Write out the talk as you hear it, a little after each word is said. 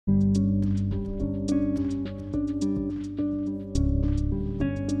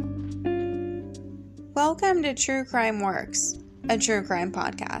Welcome to True Crime Works, a true crime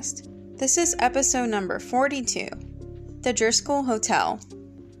podcast. This is episode number 42, The Driskill Hotel.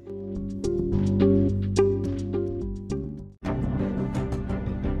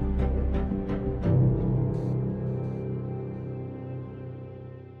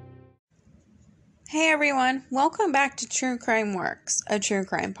 Hey everyone, welcome back to True Crime Works, a true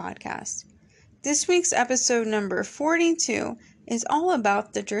crime podcast. This week's episode number 42 is all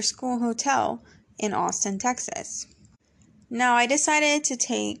about the Driskill Hotel in Austin, Texas. Now, I decided to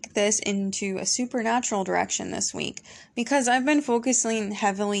take this into a supernatural direction this week because I've been focusing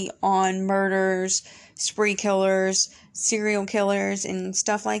heavily on murders, spree killers, serial killers, and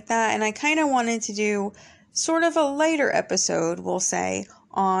stuff like that, and I kind of wanted to do sort of a lighter episode, we'll say,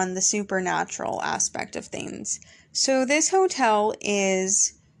 on the supernatural aspect of things. So this hotel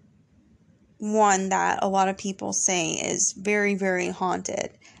is one that a lot of people say is very, very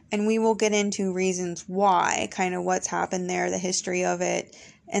haunted. And we will get into reasons why, kind of what's happened there, the history of it,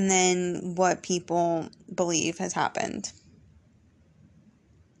 and then what people believe has happened.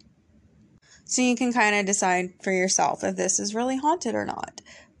 So you can kind of decide for yourself if this is really haunted or not.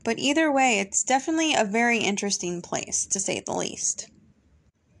 But either way, it's definitely a very interesting place, to say the least.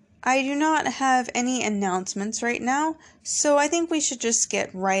 I do not have any announcements right now, so I think we should just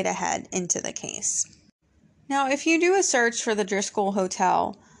get right ahead into the case. Now, if you do a search for the Driskill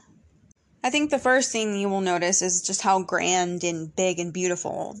Hotel, I think the first thing you will notice is just how grand and big and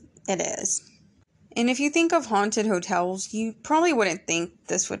beautiful it is. And if you think of haunted hotels, you probably wouldn't think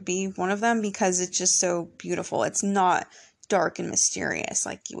this would be one of them because it's just so beautiful. It's not dark and mysterious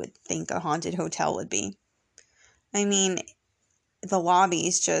like you would think a haunted hotel would be. I mean, the lobby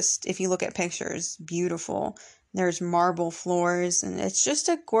is just, if you look at pictures, beautiful. There's marble floors, and it's just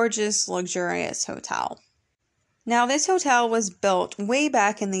a gorgeous, luxurious hotel. Now, this hotel was built way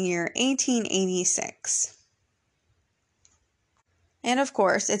back in the year 1886. And of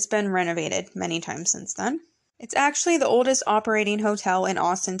course, it's been renovated many times since then. It's actually the oldest operating hotel in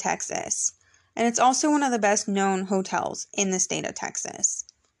Austin, Texas. And it's also one of the best known hotels in the state of Texas.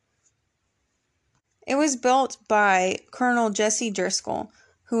 It was built by Colonel Jesse Driskill,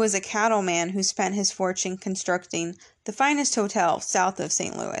 who was a cattleman who spent his fortune constructing the finest hotel south of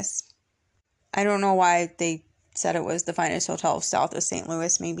St. Louis. I don't know why they said it was the finest hotel south of St.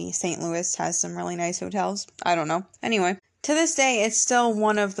 Louis. Maybe St. Louis has some really nice hotels. I don't know. Anyway, to this day, it's still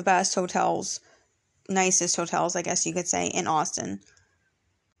one of the best hotels, nicest hotels, I guess you could say, in Austin.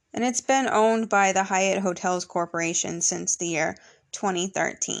 And it's been owned by the Hyatt Hotels Corporation since the year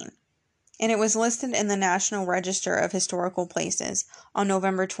 2013. And it was listed in the National Register of Historical Places on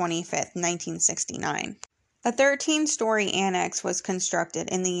November 25th, 1969. A 13-story annex was constructed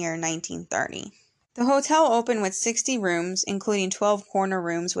in the year 1930. The hotel opened with 60 rooms, including 12 corner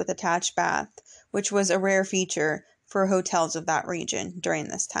rooms with attached bath, which was a rare feature for hotels of that region during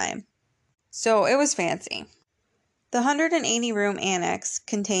this time. So it was fancy. The 180-room annex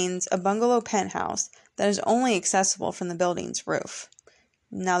contains a bungalow penthouse that is only accessible from the building's roof.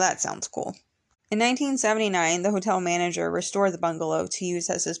 Now that sounds cool. In 1979, the hotel manager restored the bungalow to use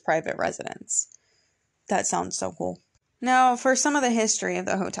as his private residence. That sounds so cool. Now, for some of the history of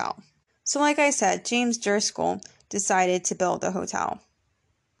the hotel. So like I said, James Driskill decided to build the hotel.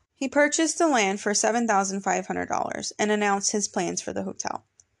 He purchased the land for $7,500 and announced his plans for the hotel.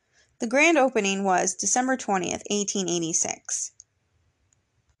 The grand opening was December 20th, 1886.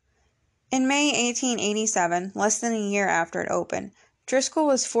 In May 1887, less than a year after it opened, Driskill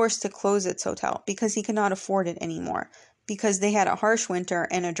was forced to close its hotel because he could not afford it anymore because they had a harsh winter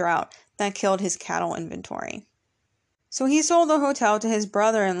and a drought that killed his cattle inventory. So he sold the hotel to his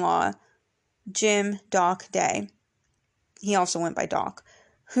brother-in-law, Jim Doc Day, he also went by Doc,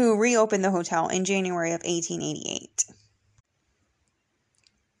 who reopened the hotel in January of 1888.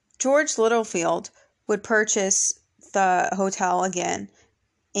 George Littlefield would purchase the hotel again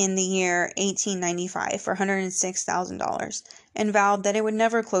in the year 1895 for $106,000 and vowed that it would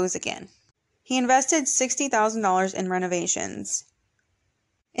never close again. He invested $60,000 in renovations.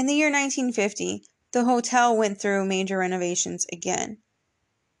 In the year 1950, the hotel went through major renovations again.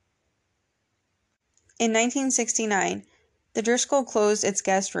 In 1969, the Driskill closed its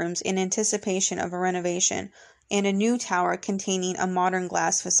guest rooms in anticipation of a renovation and a new tower containing a modern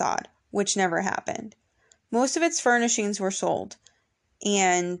glass facade, which never happened. Most of its furnishings were sold,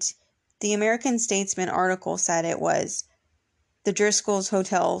 and the American Statesman article said it was the Driskill's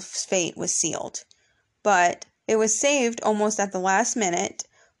hotel's fate was sealed. But it was saved almost at the last minute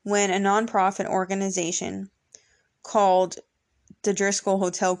when a nonprofit organization called the Driskill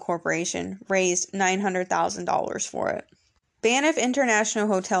Hotel Corporation raised $900,000 for it. Banff International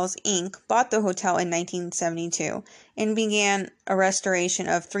Hotels, Inc. bought the hotel in 1972 and began a restoration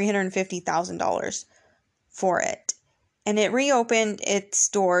of $350,000 for it. And it reopened its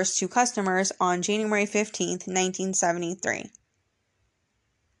doors to customers on January 15th, 1973.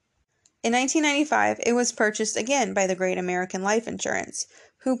 In 1995, it was purchased again by the Great American Life Insurance,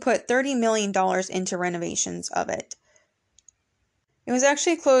 who put $30 million into renovations of it. It was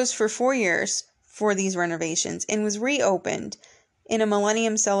actually closed for 4 years for these renovations and was reopened in a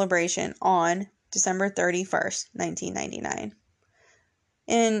Millennium celebration on December 31st, 1999.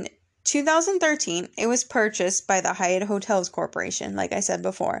 In 2013, it was purchased by the Hyatt Hotels Corporation, like I said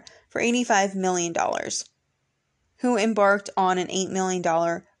before, for $85 million, who embarked on an $8 million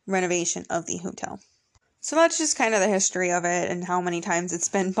renovation of the hotel. So that's just kind of the history of it and how many times it's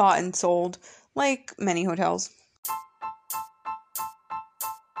been bought and sold, like many hotels.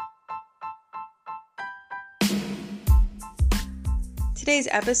 Today's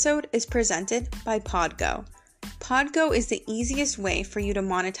episode is presented by Podgo. Podgo is the easiest way for you to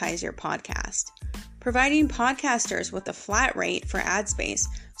monetize your podcast, providing podcasters with a flat rate for ad space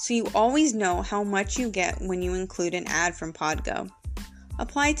so you always know how much you get when you include an ad from Podgo.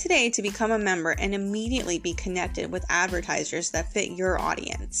 Apply today to become a member and immediately be connected with advertisers that fit your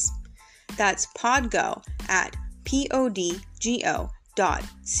audience. That's Podgo at podgo.co.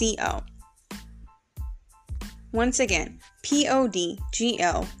 Once again,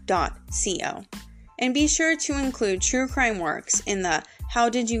 podgo.co. And be sure to include True Crime Works in the How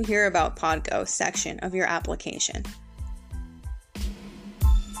Did You Hear About Podgo section of your application.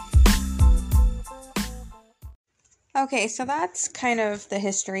 Okay, so that's kind of the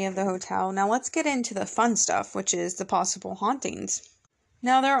history of the hotel. Now let's get into the fun stuff, which is the possible hauntings.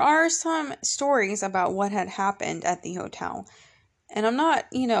 Now there are some stories about what had happened at the hotel. And I'm not,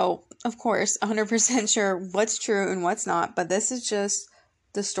 of course, 100% sure what's true and what's not, but this is just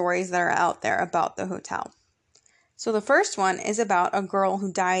the stories that are out there about the hotel. So the first one is about a girl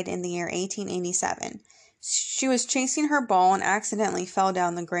who died in the year 1887. She was chasing her ball and accidentally fell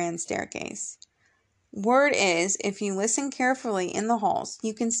down the grand staircase. Word is, if you listen carefully in the halls,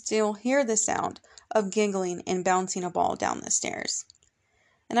 you can still hear the sound of giggling and bouncing a ball down the stairs.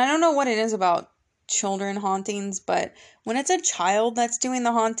 And I don't know what it is about children hauntings, but when it's a child that's doing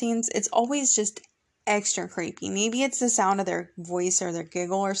the hauntings, it's always just extra creepy. Maybe it's the sound of their voice or their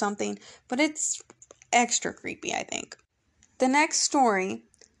giggle or something, but it's extra creepy, I think. The next story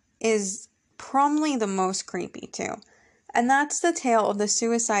is probably the most creepy too, and that's the tale of the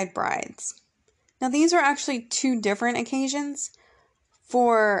suicide brides. Now, these are actually two different occasions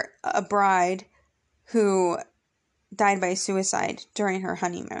for a bride who died by suicide during her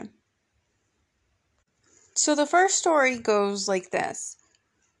honeymoon. So the first story goes like this.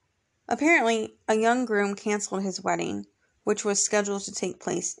 Apparently, a young groom canceled his wedding, which was scheduled to take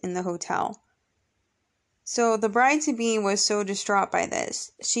place in the hotel. So the bride-to-be was so distraught by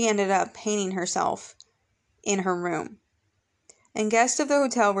this, she ended up hanging herself in her room. And guests of the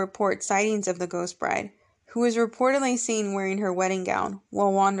hotel report sightings of the ghost bride, who was reportedly seen wearing her wedding gown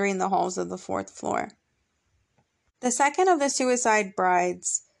while wandering the halls of the 4th floor. The second of the suicide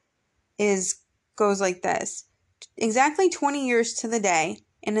brides goes like this. Exactly 20 years to the day,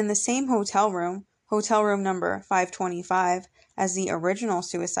 and in the same hotel room number 525, as the original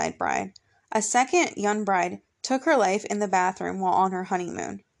suicide bride, a second young bride took her life in the bathroom while on her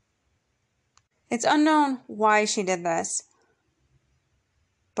honeymoon. It's unknown why she did this,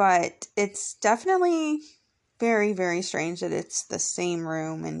 but it's definitely very, very strange that it's the same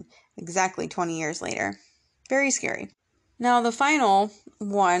room and exactly 20 years later. Very scary. Now, the final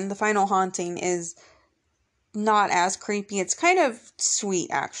haunting is not as creepy. It's kind of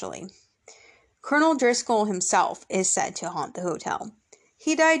sweet, actually. Colonel Driskill himself is said to haunt the hotel.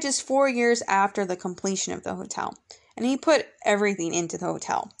 He died just 4 years after the completion of the hotel, and he put everything into the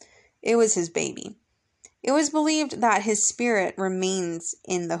hotel. It was his baby. It was believed that his spirit remains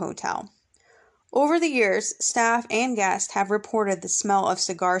in the hotel. Over the years, staff and guests have reported the smell of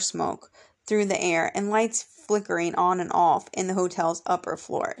cigar smoke through the air and lights flickering on and off in the hotel's upper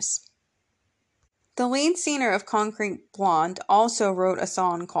floors. The lead singer of Concrete Blonde also wrote a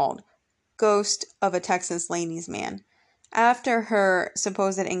song called Ghost of a Texas Ladies' Man after her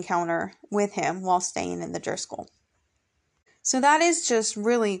supposed encounter with him while staying in the Driskill. So that is just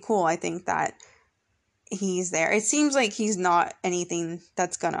really cool, I think, that he's there. It seems like he's not anything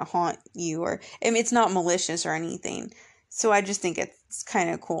that's gonna haunt you, or it's not malicious or anything. So I just think it's kind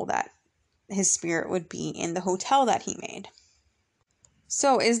of cool that his spirit would be in the hotel that he made.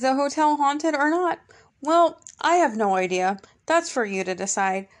 So is the hotel haunted or not? Well, I have no idea. That's for you to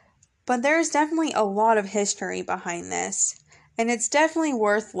decide. But there's definitely a lot of history behind this. and it's definitely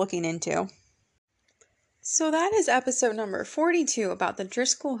worth looking into. So that is episode number 42 about the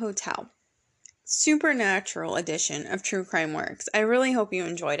Driskill Hotel. Supernatural edition of True Crime Works. I really hope you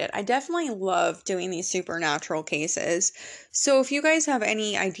enjoyed it. I definitely love doing these supernatural cases. So if you guys have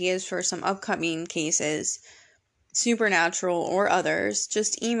any ideas for some upcoming cases, supernatural or others,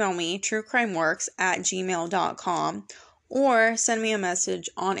 just email me, truecrimeworks@gmail.com, or send me a message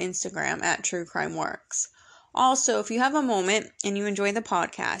on Instagram @truecrimeworks. Also, if you have a moment and you enjoy the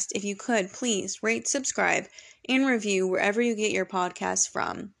podcast, if you could, please rate, subscribe, and review wherever you get your podcasts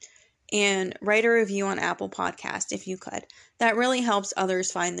from. And write a review on Apple Podcast if you could. That really helps others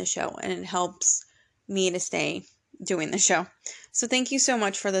find the show, and it helps me to stay doing the show. So thank you so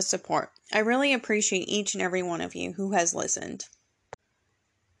much for the support. I really appreciate each and every one of you who has listened.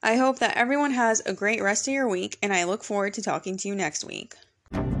 I hope that everyone has a great rest of your week, and I look forward to talking to you next week.